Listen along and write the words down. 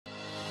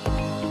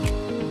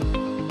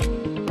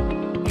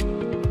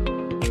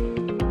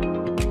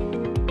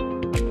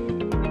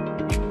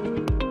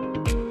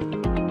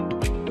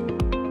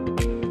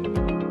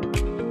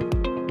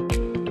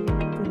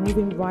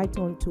right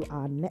on to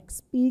our next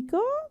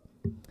speaker.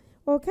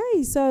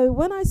 Okay, so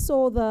when I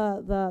saw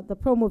the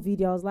promo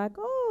video, I was like,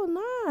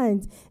 oh,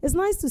 nice. It's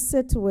nice to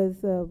sit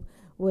with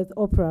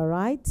Oprah,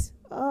 right?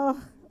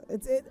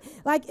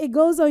 Like it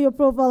goes on your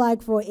profile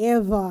like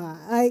forever.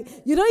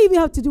 You don't even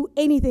have to do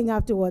anything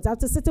afterwards.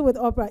 After sitting with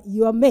Oprah,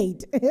 you are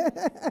made.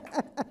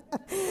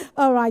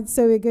 All right,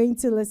 so we're going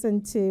to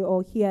listen to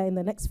or hear in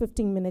the next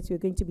 15 minutes, we're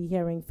going to be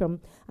hearing from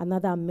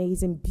another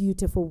amazing,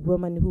 beautiful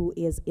woman who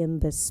is in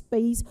the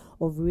space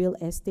of real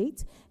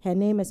estate. Her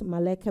name is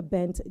Maleka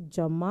Bent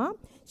Jamaa.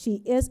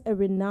 She is a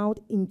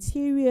renowned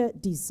interior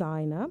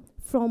designer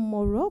from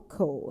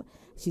Morocco.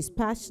 She's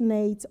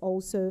passionate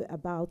also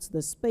about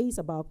the space,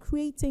 about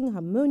creating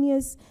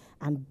harmonious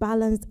and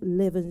balanced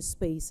living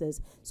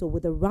spaces. So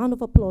with a round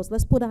of applause,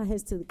 let's put our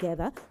hands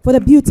together for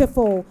the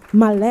beautiful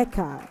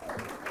Maleka.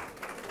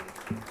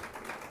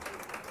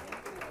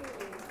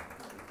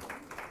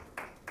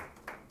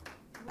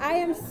 I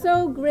am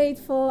so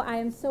grateful. I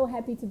am so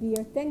happy to be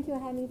here. Thank you,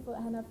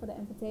 Hannah, for the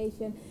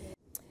invitation.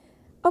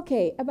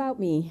 Okay, about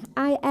me.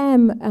 I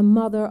am a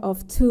mother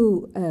of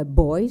two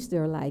boys.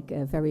 They're like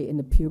very in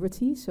the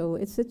puberty, so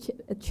it's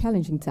a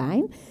challenging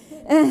time.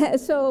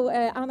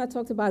 Anna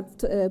talked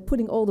about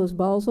putting all those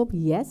balls up.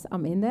 Yes,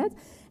 I'm in that.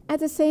 At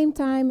the same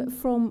time,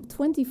 from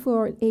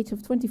age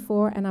of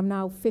 24, and I'm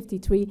now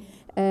 53,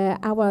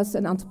 I was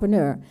an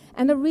entrepreneur.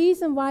 And the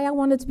reason why I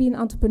wanted to be an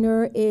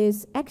entrepreneur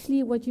is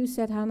actually what you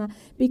said, Hannah,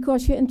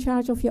 because you're in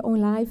charge of your own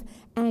life,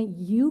 and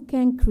you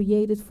can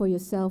create it for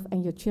yourself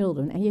and your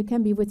children. And you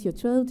can be with your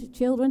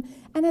children,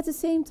 and at the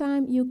same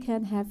time, you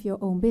can have your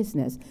own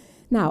business.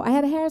 Now, I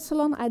had a hair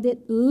salon. I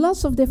did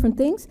lots of different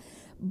things.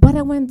 But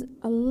I went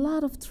a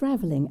lot of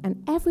traveling,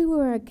 and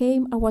everywhere I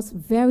came, I was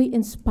very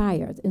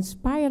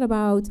inspired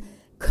about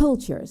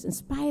cultures,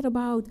 inspired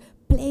about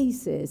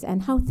places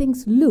and how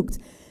things looked.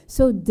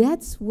 So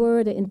that's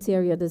where the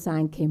interior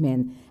design came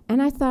in. And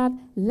I thought,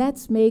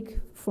 let's make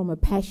from a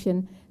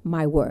passion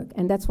my work.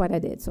 And that's what I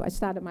did. So I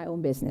started my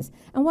own business.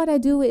 And what I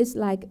do is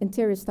like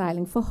interior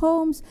styling for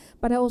homes,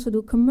 but I also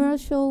do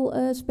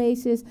commercial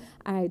spaces.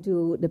 I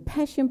do the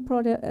passion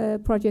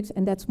projects,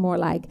 and that's more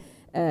like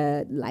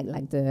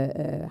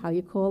the, how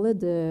you call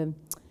it,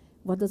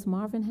 what does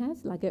Marvin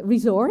have? Like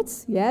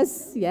resorts,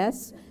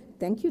 yes.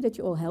 Thank you that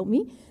you all helped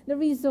me. The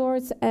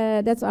resorts,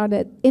 that are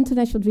the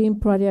International Dream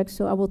projects,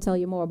 so I will tell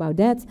you more about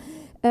that.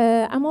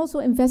 I'm also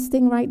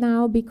investing right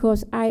now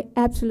because I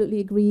absolutely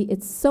agree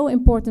it's so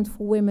important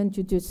for women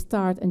to just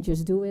start and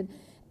just do it.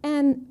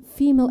 And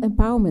female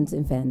empowerment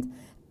event.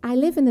 I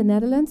live in the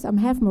Netherlands, I'm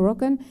half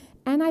Moroccan,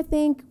 and I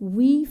think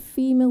we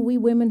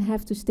women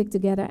have to stick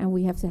together and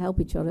we have to help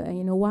each other. And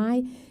you know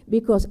why?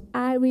 Because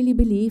I really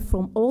believe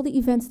from all the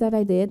events that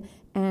I did,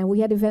 and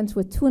we had events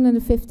with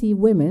 250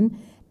 women,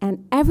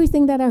 and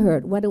everything that I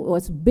heard, whether it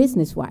was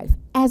business wife,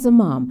 as a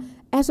mom,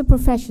 as a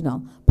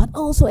professional, but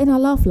also in our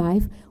love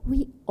life,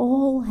 we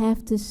all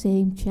have the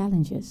same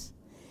challenges.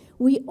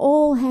 We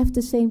all have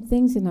the same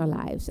things in our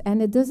lives.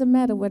 And it doesn't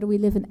matter whether we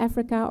live in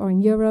Africa or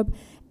in Europe.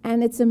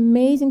 And it's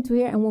amazing to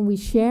hear. And when we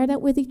share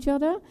that with each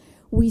other,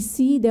 we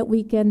see that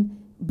we can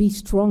be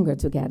stronger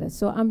together.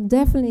 So I'm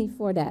definitely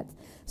for that.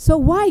 So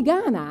why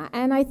Ghana?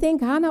 And I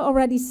think Hannah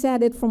already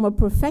said it from a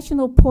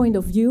professional point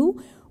of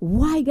view.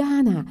 Why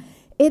Ghana?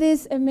 It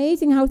is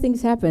amazing how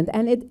things happened.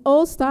 And it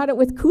all started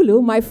with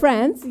Kulu, my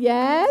friend.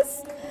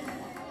 Yes.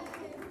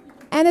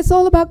 And it's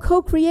all about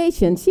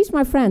co-creation. She's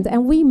my friend.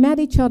 And we met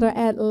each other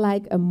at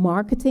like a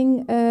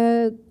marketing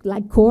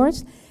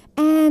course.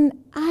 And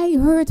I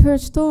heard her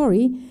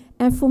story.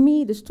 And for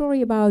me, the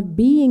story about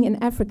being in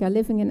Africa,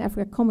 living in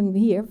Africa, coming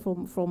here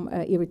from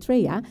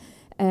Eritrea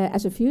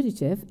as a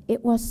fugitive,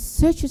 it was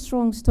such a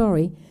strong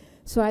story.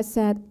 So I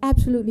said,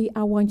 absolutely,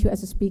 I want you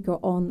as a speaker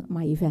on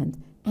my event.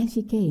 And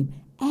she came.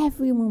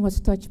 Everyone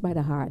was touched by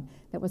the heart.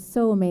 That was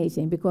so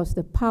amazing because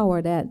the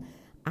power that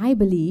I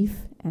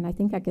believe, and I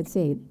think I can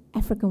say it,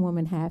 African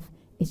women have,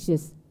 is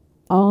just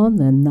on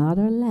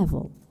another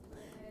level.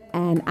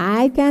 And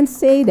I can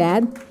say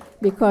that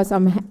because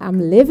I'm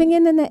living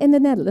in the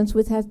Netherlands,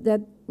 which has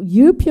that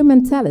European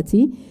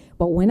mentality,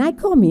 but when I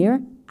come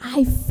here,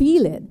 I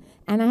feel it.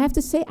 And I have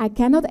to say, I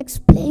cannot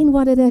explain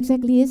what it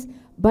exactly is,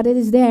 but it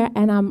is there,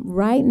 and I'm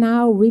right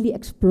now really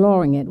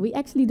exploring it. We're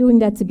actually doing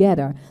that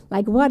together.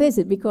 Like, what is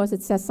it? Because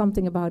it says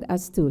something about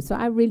us too. So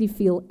I really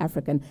feel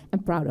African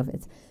and proud of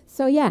it.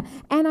 So yeah,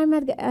 and I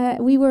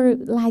met, we were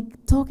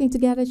like talking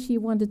together. She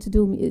wanted to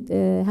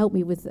do help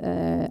me with,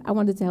 I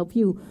wanted to help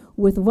you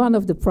with one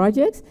of the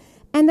projects.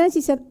 And then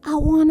she said, I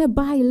want to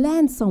buy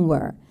land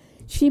somewhere.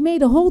 She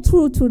made a whole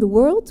tour to the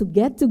world to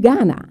get to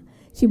Ghana.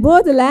 She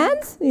bought the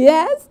land,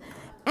 yes.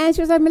 And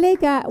she was like,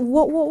 Maleka,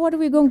 what are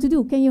we going to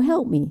do? Can you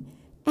help me?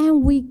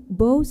 And we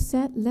both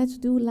said, let's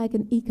do like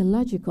an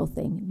ecological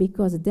thing,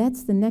 because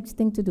that's the next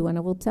thing to do. And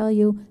I will tell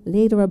you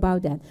later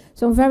about that.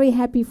 So I'm very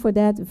happy for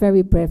that,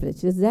 very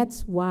privileged.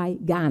 That's why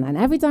Ghana. And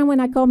every time when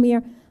I come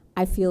here,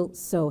 I feel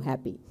so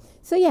happy.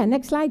 So yeah,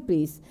 next slide,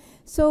 please.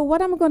 So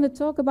what I'm going to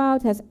talk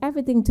about has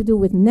everything to do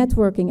with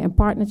networking and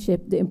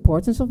partnership, the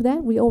importance of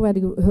that. We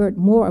already heard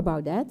more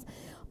about that.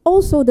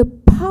 Also, the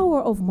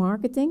power of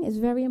marketing is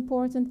very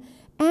important.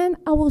 And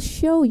I will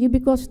show you,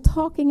 because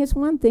talking is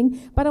one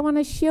thing, but I want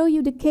to show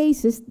you the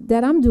cases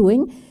that I'm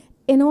doing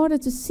in order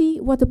to see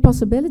what the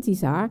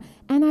possibilities are.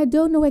 And I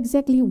don't know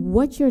exactly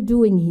what you're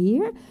doing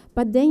here,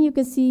 but then you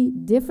can see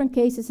different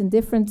cases in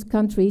different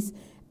countries,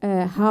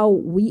 how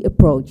we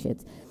approach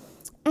it.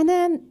 And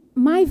then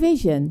my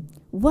vision,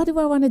 what do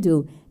I want to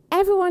do?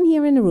 Everyone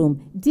here in the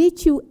room,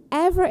 did you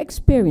ever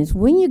experience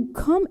when you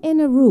come in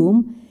a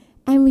room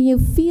and when you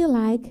feel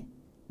like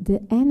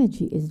the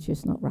energy is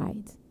just not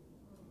right?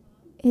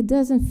 It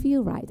doesn't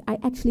feel right. I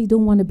actually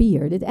don't want to be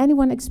here. Did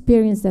anyone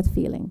experience that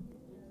feeling?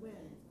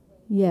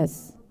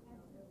 Yes.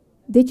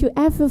 Did you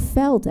ever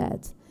felt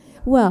that?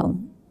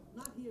 Well,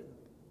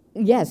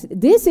 yes,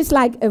 this is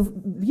like a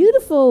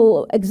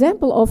beautiful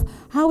example of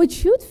how it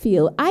should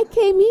feel. I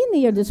came in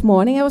here this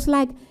morning, I was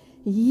like,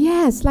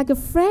 yes, like a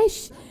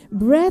fresh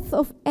breath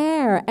of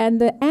air and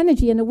the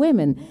energy in the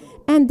women.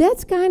 And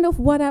that's kind of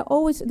what I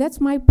always,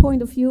 that's my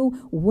point of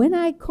view. When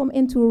I come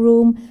into a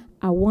room,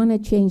 I want to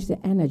change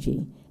the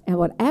energy. And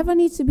whatever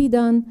needs to be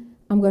done,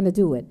 I'm going to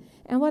do it.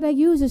 And what I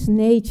use is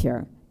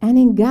nature. And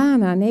in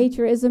Ghana,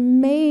 nature is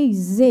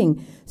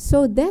amazing.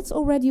 So that's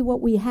already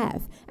what we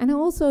have. And I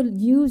also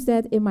use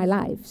that in my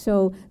life.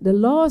 So the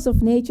laws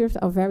of nature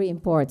are very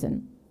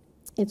important.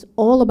 It's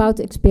all about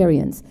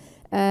experience.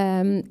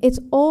 It's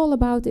all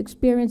about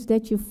experience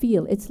that you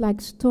feel. It's like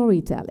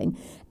storytelling.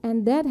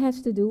 And that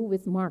has to do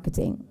with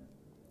marketing.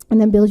 And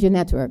then build your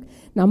network.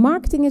 Now,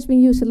 marketing has been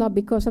used a lot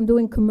because I'm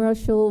doing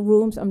commercial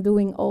rooms. I'm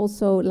doing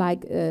also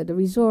like the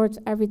resorts,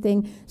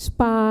 everything,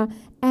 spa.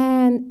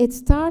 And it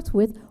starts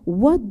with,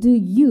 what do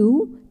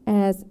you,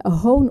 as a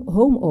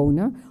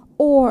homeowner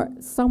or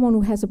someone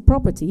who has a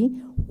property,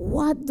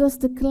 what does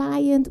the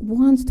client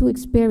want to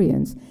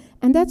experience?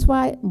 And that's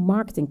why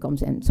marketing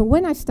comes in. So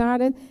when I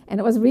started, and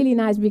it was really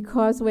nice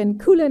because when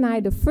Kula and I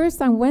the first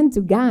time went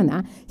to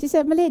Ghana, she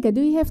said, Maleka,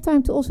 do you have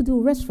time to also do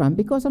a restaurant?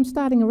 Because I'm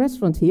starting a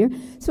restaurant here,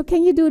 so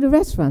can you do the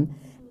restaurant?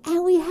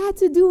 And we had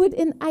to do it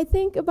in, I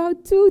think,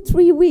 about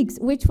 2-3 weeks,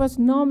 which was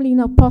normally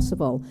not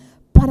possible.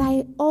 But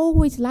I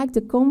always like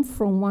to come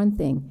from one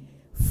thing.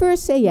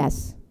 First say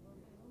yes,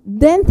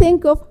 then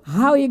think of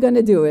how you're going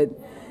to do it.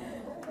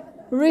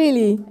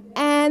 Really.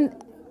 And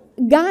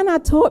Ghana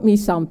taught me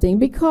something,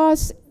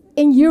 because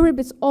in Europe,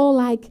 it's all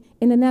like,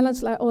 in the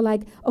Netherlands, like all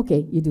like,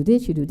 okay, you do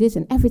this,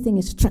 and everything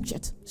is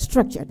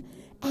structured.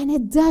 And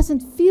it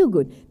doesn't feel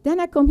good. Then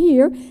I come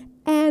here,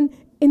 and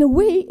in a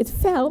way, it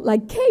felt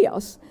like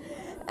chaos.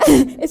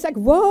 It's like,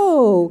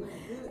 whoa.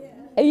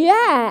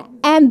 Yeah,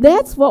 and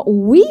that's what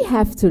we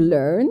have to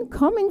learn,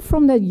 coming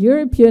from the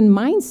European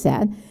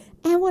mindset.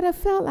 And what I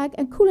felt like,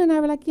 and Kula and I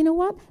were like, you know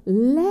what?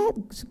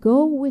 Let's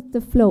go with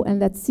the flow,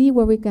 and let's see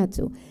where we get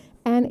to.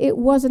 And it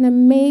was an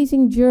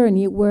amazing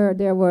journey where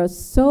there were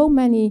so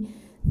many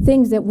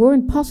things that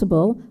weren't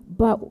possible,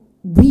 but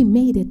we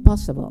made it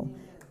possible.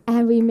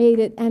 And we made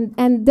it,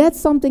 and that's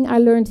something I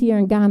learned here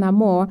in Ghana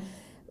more,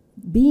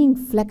 being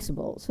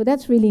flexible. So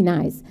that's really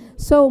nice.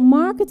 So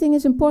marketing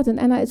is important,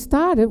 and I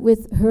started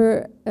with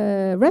her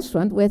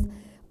restaurant with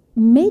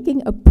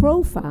making a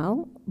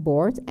profile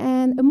board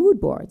and a mood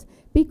board.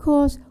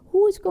 Because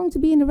who is going to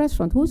be in the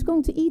restaurant? Who's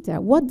going to eat there?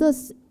 What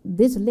does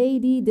this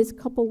lady, this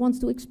couple wants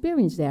to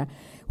experience there?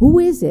 Who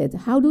is it?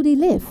 How do they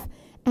live?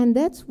 And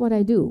that's what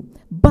I do.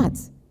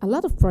 But a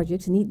lot of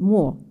projects need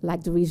more,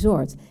 like the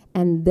resorts.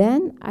 And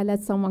then I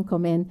let someone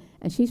come in,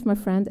 and she's my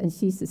friend, and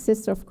she's the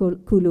sister of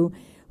Kulu,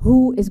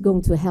 who is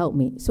going to help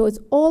me. So it's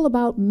all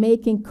about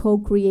making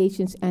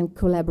co-creations and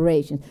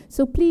collaborations.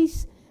 So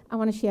please, I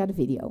want to share the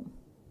video.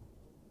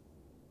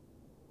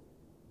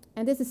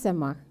 And this is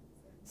Semma,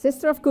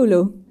 sister of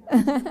Kulu.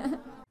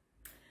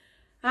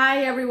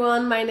 Hi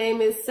everyone, my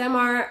name is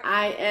Semar.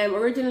 I am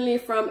originally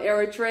from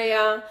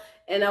Eritrea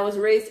and I was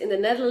raised in the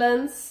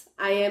Netherlands.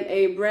 I am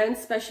a brand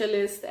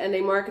specialist and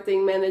a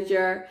marketing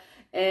manager,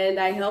 and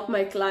I help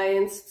my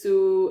clients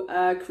to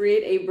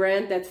create a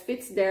brand that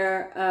fits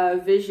their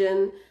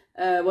vision,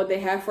 what they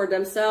have for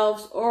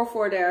themselves or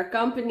for their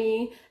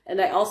company. And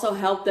I also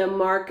help them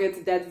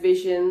market that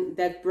vision,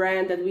 that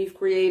brand that we've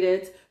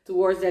created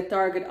towards their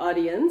target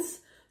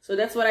audience. So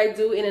that's what I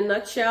do in a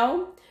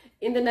nutshell.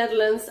 In the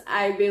Netherlands,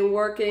 I've been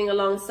working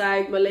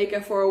alongside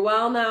Maleka for a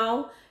while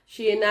now.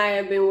 She and I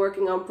have been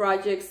working on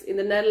projects in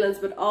the Netherlands,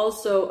 but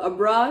also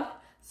abroad,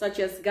 such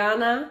as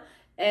Ghana.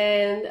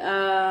 And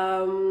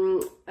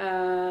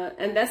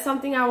that's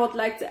something I would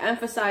like to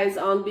emphasize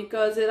on,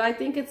 because I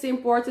think it's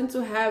important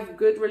to have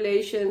good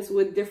relations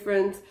with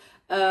different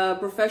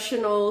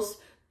professionals,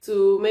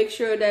 to make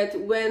sure that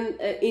when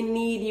in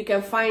need you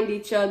can find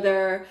each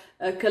other,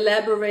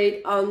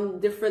 collaborate on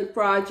different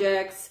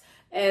projects,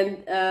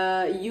 and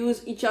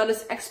use each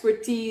other's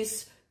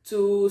expertise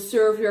to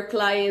serve your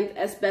client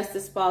as best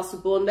as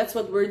possible. And that's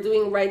what we're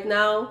doing right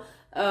now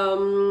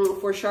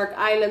for Shark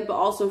Island, but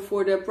also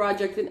for the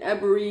project in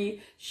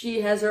Ebury.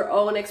 She has her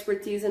own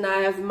expertise and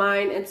I have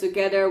mine, and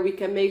together we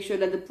can make sure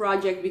that the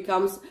project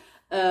becomes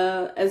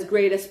as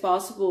great as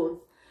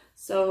possible.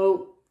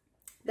 So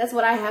That's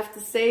what I have to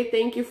say.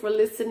 Thank you for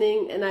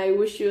listening, and I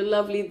wish you a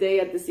lovely day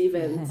at this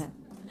event.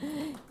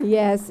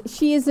 Yes,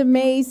 she is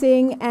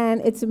amazing,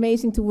 and it's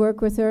amazing to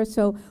work with her.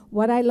 So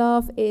what I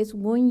love is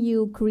when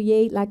you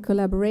create like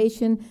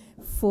collaboration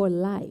for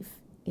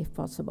life, if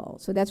possible.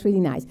 So that's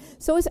really nice.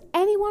 So is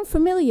anyone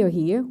familiar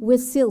here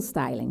with sales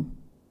styling?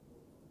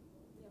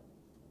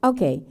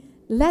 Okay,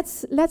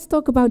 let's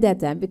talk about that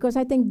then, because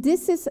I think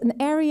this is an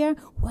area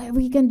where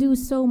we can do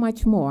so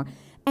much more.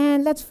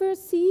 And let's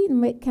first see,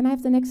 can I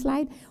have the next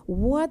slide,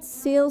 what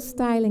sales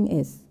styling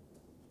is.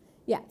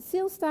 Yeah,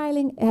 sales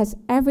styling has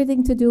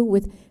everything to do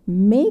with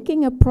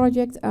making a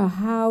project, a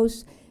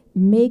house,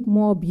 make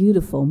more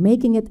beautiful,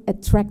 making it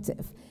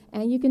attractive.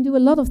 And you can do a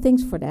lot of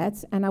things for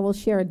that, and I will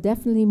share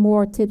definitely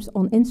more tips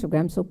on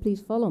Instagram, so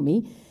please follow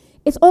me.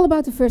 It's all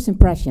about the first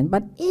impression,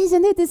 but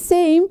isn't it the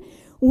same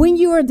when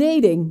you are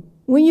dating,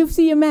 when you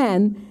see a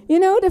man? You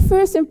know, the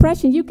first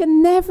impression, you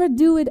can never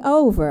do it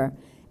over.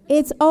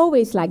 It's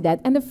always like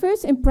that. And the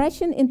first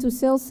impression into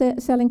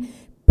selling,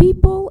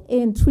 people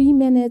in 3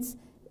 minutes,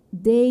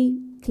 they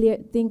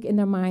think in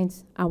their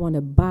minds, I want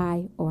to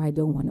buy or I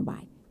don't want to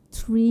buy.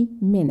 3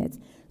 minutes.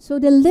 So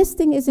the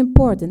listing is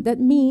important. That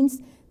means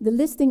the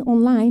listing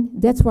online,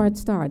 that's where it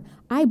started.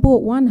 I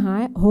bought one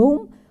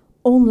home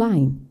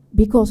online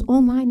because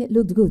online it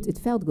looked good, it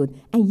felt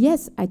good. And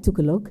yes, I took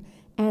a look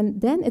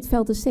and then it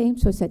felt the same.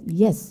 So I said,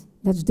 yes,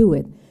 let's do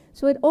it.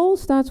 So it all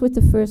starts with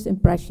the first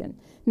impression.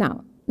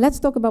 Now, let's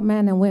talk about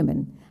men and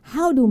women.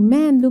 How do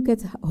men look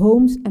at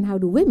homes and how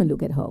do women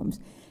look at homes?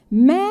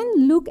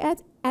 Men look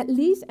at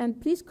least, and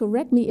please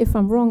correct me if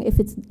I'm wrong, if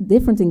it's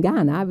different in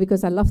Ghana,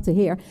 because I love to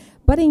hear,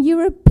 but in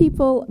Europe,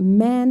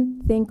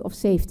 men think of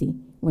safety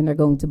when they're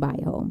going to buy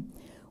a home.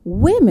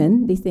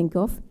 Women, they think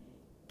of,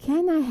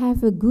 can I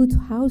have a good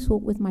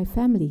household with my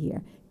family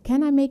here?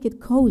 Can I make it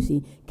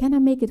cozy? Can I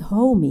make it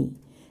homey?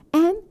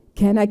 And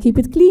can I keep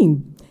it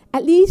clean?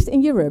 At least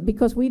in Europe,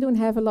 because we don't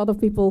have a lot of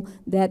people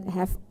that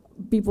have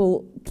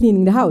people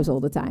cleaning the house all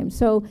the time.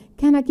 So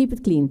can I keep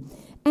it clean?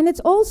 And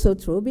it's also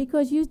true,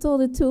 because you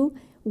told it too,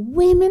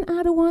 women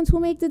are the ones who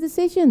make the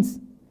decisions.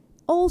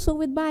 Also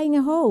with buying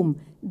a home,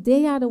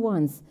 they are the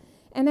ones.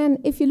 And then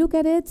if you look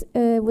at it,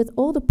 with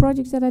all the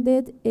projects that I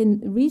did,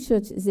 in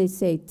research they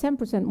say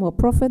 10% more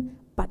profit,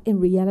 but in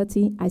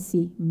reality I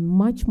see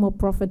much more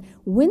profit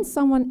when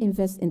someone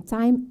invests in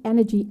time,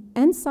 energy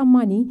and some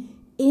money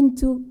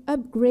into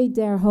upgrade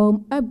their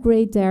home,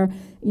 upgrade their,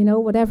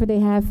 whatever they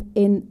have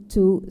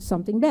into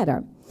something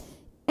better.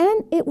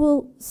 And it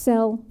will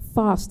sell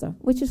faster,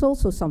 which is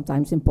also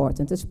sometimes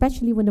important,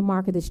 especially when the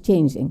market is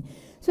changing.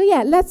 So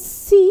yeah, let's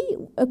see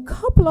a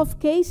couple of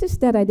cases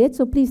that I did.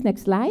 So please,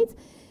 next slide.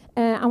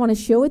 I want to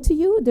show it to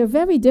you. They're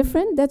very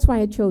different. That's why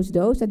I chose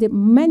those. I did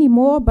many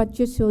more, but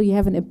just so you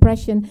have an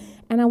impression.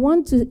 And I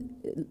want to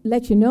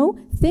let you know,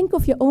 think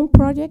of your own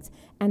project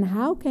and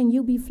how can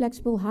you be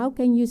flexible? How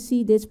can you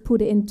see this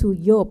put into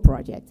your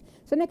project?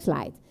 So next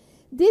slide.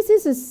 This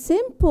is a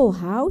simple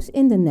house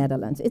in the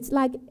Netherlands. It's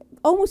like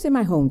almost in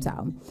my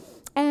hometown.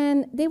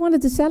 And they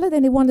wanted to sell it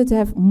and they wanted to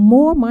have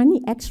more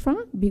money extra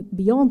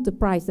beyond the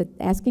price, the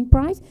asking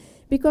price,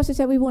 because they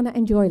said, we want to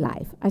enjoy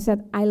life. I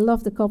said, I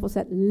love the couple,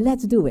 said,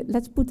 let's do it.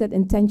 Let's put that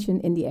intention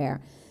in the air.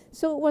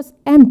 So it was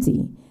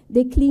empty.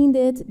 They cleaned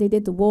it, they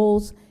did the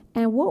walls.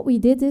 And what we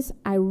did is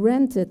I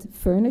rented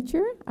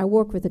furniture. I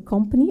work with a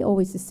company,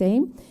 always the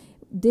same.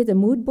 Did a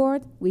mood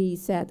board. We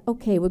said,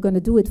 okay, we're going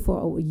to do it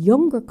for a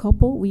younger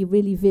couple. We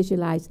really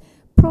visualize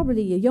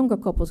probably a younger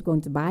couple is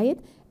going to buy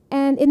it.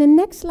 And in the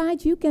next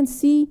slide, you can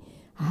see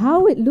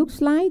how it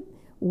looks like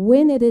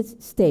when it is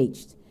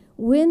staged,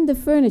 when the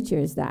furniture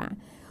is there.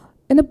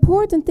 An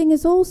important thing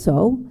is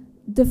also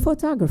the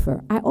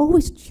photographer. I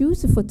always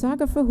choose a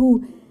photographer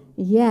who,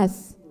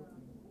 yes,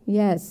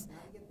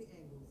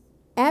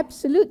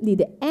 absolutely.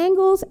 The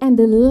angles and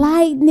the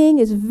lighting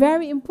is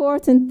very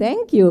important.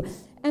 Thank you.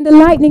 And the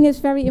lighting is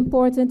very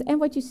important. And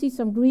what you see,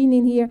 some green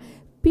in here.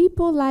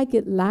 People like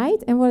it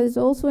light, and what is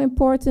also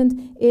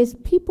important is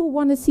people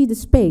want to see the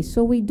space,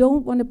 so we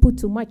don't want to put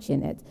too much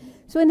in it.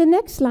 So in the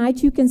next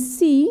slide, you can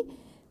see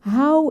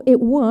how it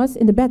was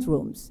in the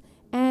bedrooms.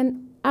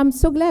 And I'm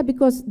so glad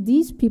because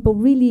these people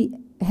really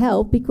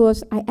help,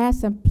 because I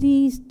asked them,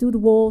 please do the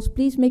walls,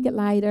 please make it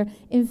lighter,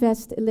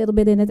 invest a little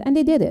bit in it, and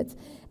they did it.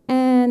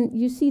 And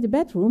you see the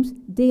bedrooms,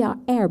 they are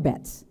air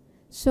beds.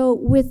 So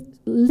with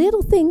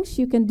little things,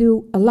 you can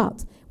do a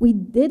lot. We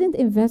didn't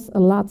invest a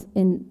lot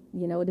in,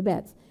 the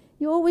beds.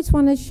 You always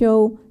want to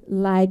show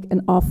like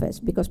an office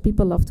because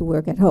people love to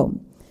work at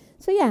home.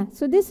 So yeah,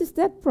 so this is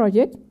that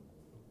project.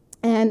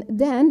 And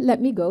then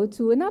let me go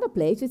to another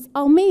place. It's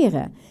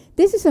Almere.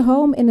 This is a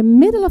home in the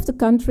middle of the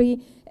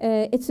country.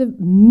 It's a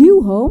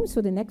new home.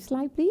 So the next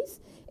slide, please.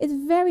 It's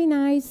very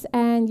nice.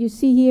 And you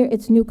see here,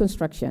 it's new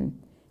construction.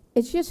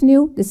 It's just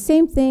new, the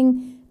same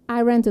thing.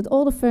 I rented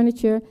all the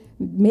furniture,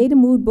 made a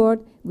mood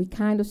board. We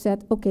kind of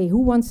said, okay, who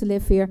wants to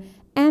live here?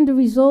 And the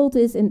result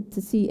is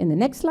to see in the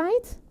next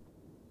slide.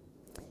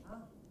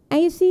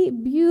 And you see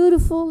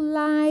beautiful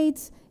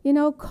lights,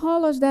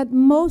 colors that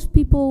most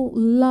people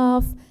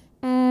love.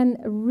 and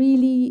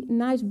really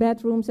nice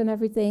bedrooms and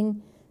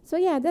everything. So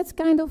yeah, that's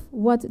kind of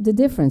what the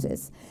difference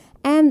is.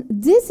 And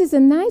this is a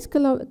nice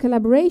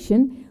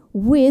collaboration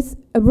with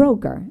a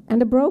broker.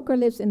 And the broker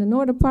lives in the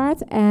northern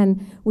part,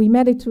 and we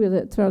met it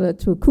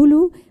through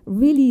Kulu,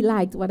 really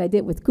liked what I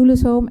did with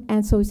Kulu's home,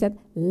 and so he said,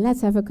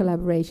 let's have a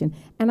collaboration.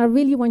 And I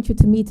really want you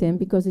to meet him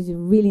because he's a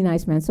really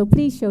nice man. So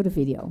please show the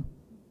video.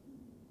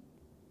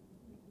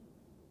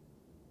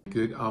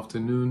 Good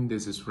afternoon,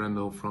 this is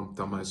Randall from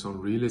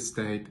Tamaison Real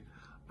Estate.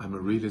 I'm a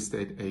real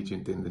estate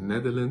agent in the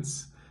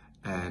Netherlands,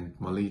 and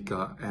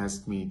Maleka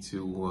asked me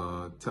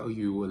to tell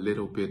you a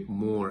little bit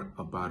more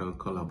about our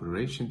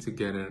collaboration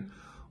together.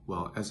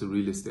 Well, as a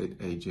real estate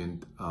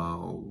agent,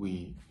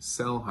 we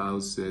sell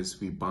houses,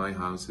 we buy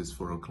houses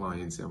for our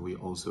clients, and we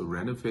also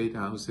renovate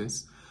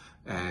houses.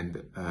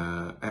 And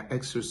an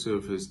extra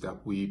service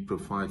that we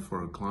provide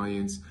for our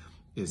clients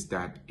is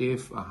that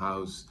if a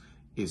house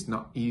is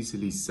not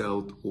easily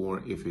sold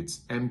or if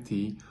it's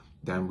empty,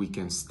 then we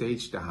can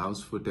stage the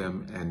house for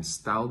them and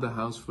style the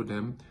house for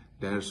them.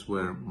 There's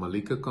where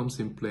Maleka comes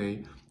in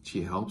play.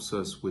 She helps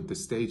us with the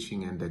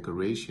staging and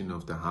decoration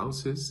of the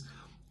houses,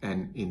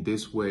 and in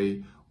this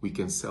way we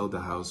can sell the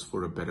house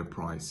for a better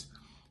price.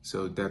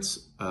 So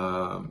that's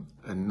a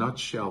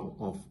nutshell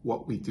of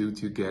what we do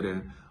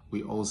together.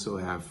 We also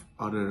have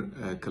other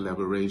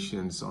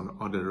collaborations on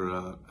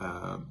other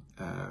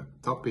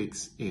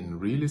topics in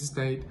real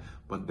estate,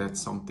 but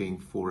that's something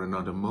for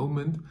another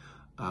moment.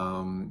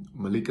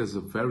 Maleka is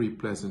a very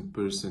pleasant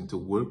person to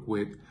work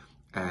with,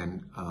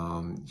 and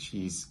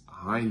she's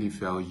highly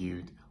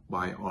valued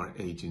by our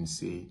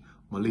agency.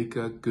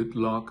 Maleka, good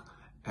luck,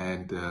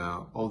 and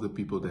all the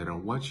people that are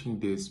watching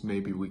this,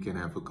 maybe we can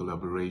have a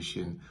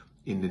collaboration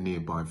in the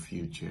nearby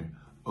future.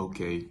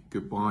 Okay,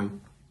 goodbye.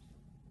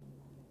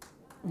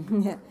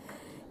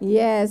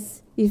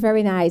 Yes, he's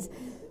very nice.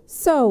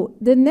 So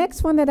the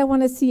next one that I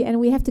want to see, and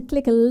we have to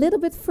click a little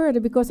bit further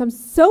because I'm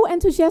so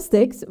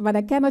enthusiastic, but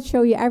I cannot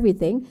show you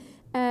everything.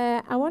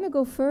 I want to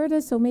go further,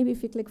 so maybe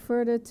if you click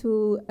further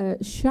to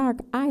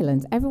Shark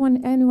Island.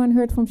 Anyone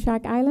heard from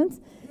Shark Island?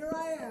 Here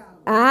I am.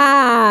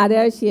 Ah,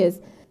 there she is.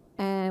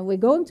 And we're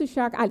going to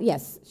Shark Island.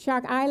 Yes,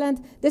 Shark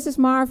Island. This is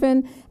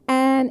Marvin,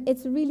 and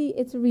it's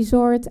a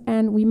resort,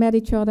 and we met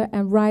each other,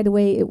 and right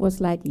away it was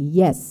like,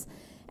 yes.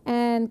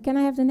 And can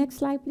I have the next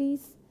slide,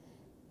 please?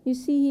 You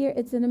see here,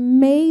 it's an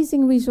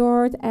amazing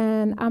resort,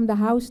 and I'm the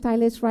house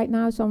stylist right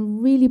now, so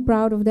I'm really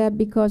proud of that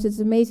because it's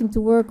amazing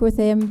to work with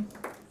him.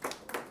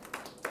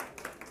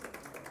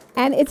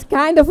 And it's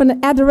kind of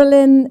an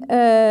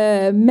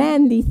adrenaline,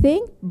 manly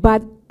thing,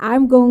 but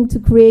I'm going to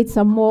create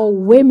some more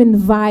women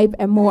vibe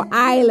and more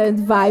island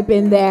vibe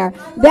in there.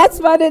 That's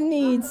what it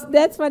needs.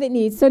 That's what it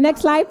needs. So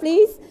next slide,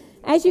 please.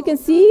 As you can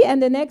see,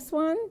 and the next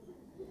one.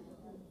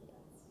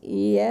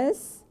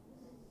 Yes.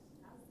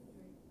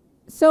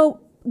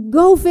 So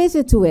go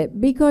visit to it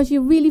because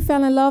you really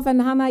fell in love.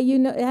 And Hannah, you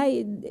know,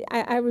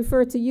 I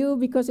refer to you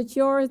because it's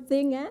your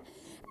thing. Eh?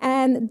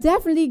 And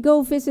definitely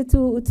go visit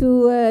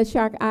to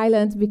Shark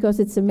Island because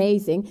it's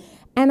amazing.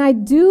 And I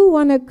do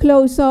want to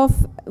close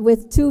off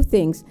with two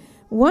things.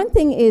 One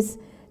thing is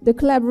the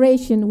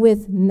collaboration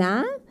with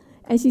Na,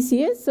 as you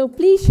see it. So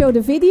please show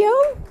the video.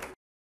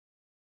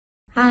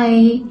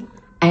 Hi,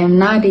 I am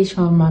Nade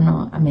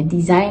Shomano. I'm a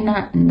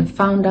designer and the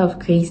founder of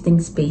Creating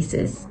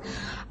Spaces.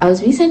 I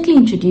was recently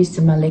introduced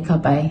to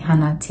Maleka by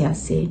Hannah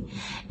Tiase,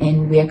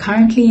 and we are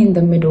currently in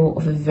the middle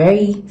of a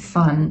very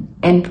fun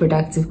and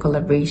productive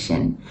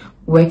collaboration,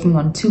 working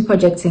on 2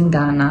 projects in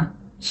Ghana,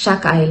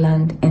 Shark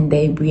Island and the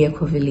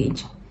Ebrieko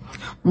village.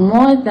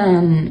 More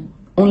than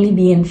only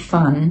being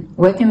fun,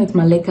 working with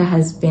Maleka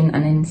has been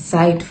an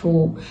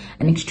insightful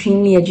and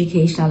extremely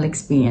educational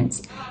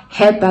experience.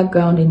 Her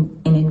background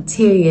in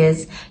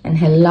interiors and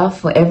her love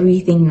for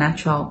everything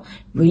natural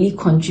really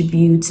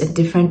contributes a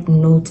different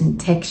note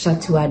and texture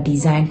to our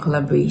design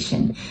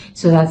collaboration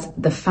so that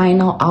the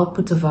final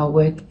output of our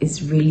work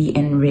is really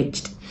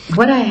enriched.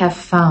 What I have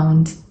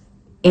found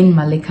in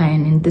Maleka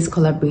and in this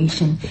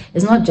collaboration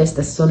is not just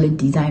a solid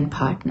design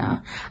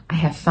partner. I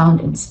have found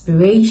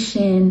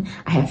inspiration,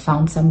 I have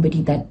found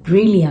somebody that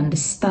really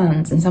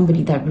understands and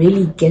somebody that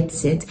really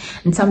gets it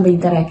and somebody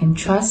that I can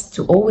trust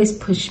to always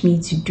push me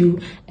to do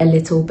a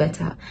little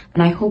better.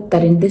 And I hope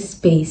that in this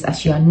space,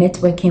 as you are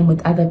networking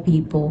with other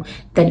people,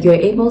 that you're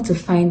able to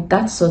find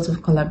that sort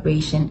of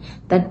collaboration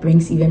that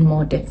brings even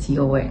more depth to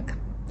your work.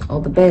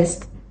 All the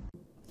best.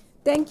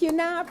 Thank you.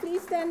 Now,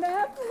 please stand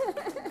up.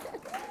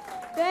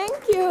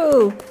 Thank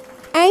you.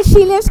 And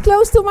she lives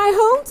close to my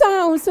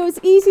hometown, so it's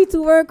easy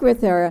to work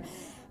with her.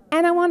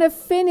 And I want to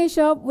finish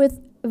up with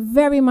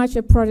very much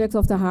a project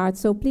of the heart.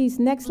 So please,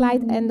 next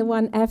slide and the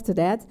one after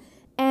that.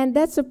 And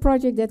that's a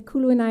project that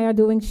Kulu and I are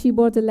doing. She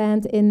bought the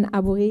land in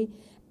Aburi.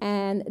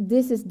 And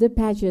this is the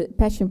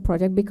passion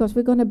project because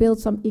we're going to build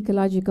some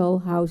ecological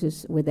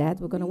houses with that.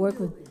 We're going to work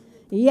with...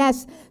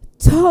 Yes,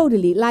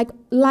 totally. Like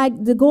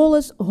the goal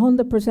is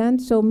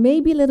 100%. So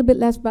maybe a little bit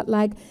less, but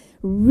like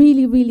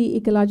really, really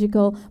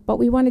ecological. But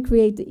we want to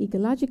create the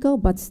ecological,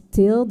 but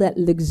still that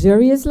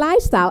luxurious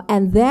lifestyle.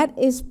 And that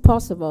is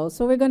possible.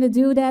 So we're going to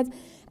do that.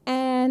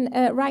 And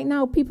right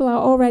now, people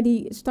are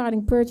already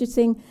starting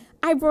purchasing.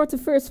 I brought the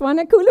first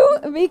one,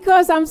 Kulu,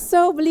 because I'm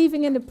so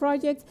believing in the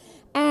project.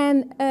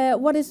 And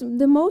what is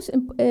the most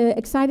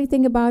exciting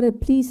thing about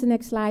it, please, the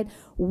next slide,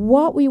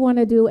 what we want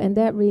to do, and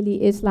that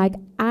really is like,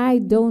 I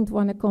don't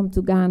want to come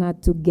to Ghana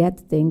to get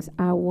things.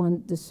 I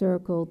want the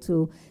circle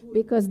to,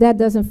 because that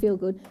doesn't feel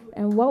good.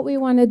 And what we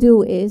want to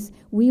do is,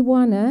 we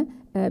want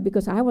to,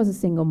 because I was a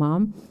single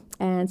mom,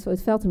 and so it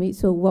felt to me,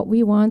 so what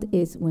we want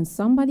is when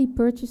somebody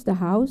purchased the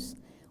house,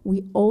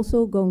 we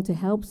also going to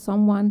help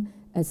someone,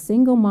 a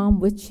single mom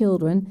with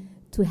children,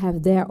 to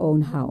have their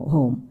own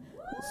home.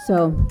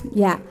 So,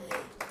 yeah.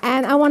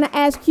 And I want to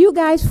ask you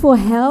guys for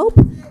help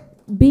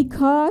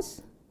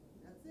because,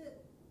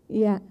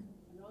 yeah,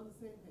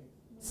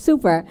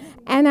 super.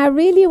 And I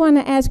really want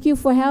to ask you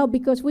for help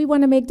because we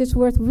want to make this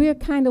work. We're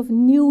kind of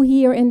new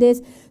here in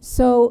this,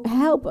 so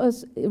help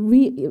us,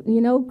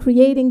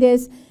 creating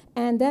this.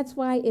 And that's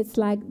why it's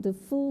like the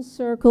full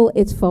circle.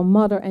 It's for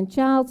mother and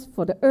child,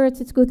 for the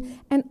earth it's good,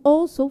 and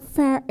also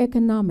fair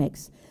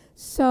economics.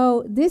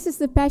 So this is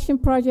the passion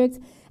project.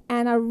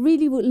 And I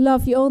really would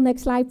love you all,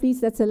 next slide please,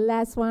 that's the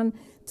last one,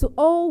 to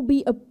all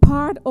be a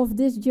part of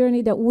this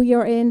journey that we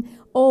are in,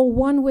 all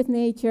one with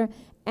nature.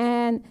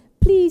 And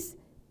please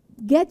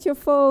get your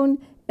phone,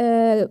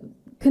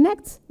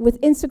 connect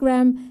with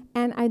Instagram,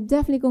 and I'm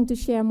definitely going to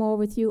share more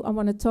with you. I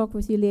want to talk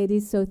with you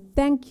ladies, so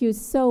thank you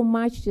so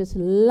much, just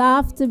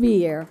love to be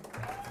here.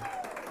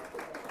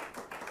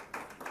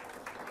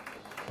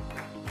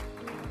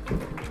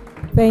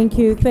 Thank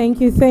you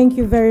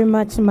very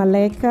much,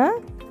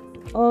 Maleka.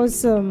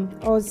 Awesome,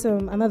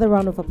 awesome. Another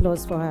round of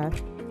applause for her.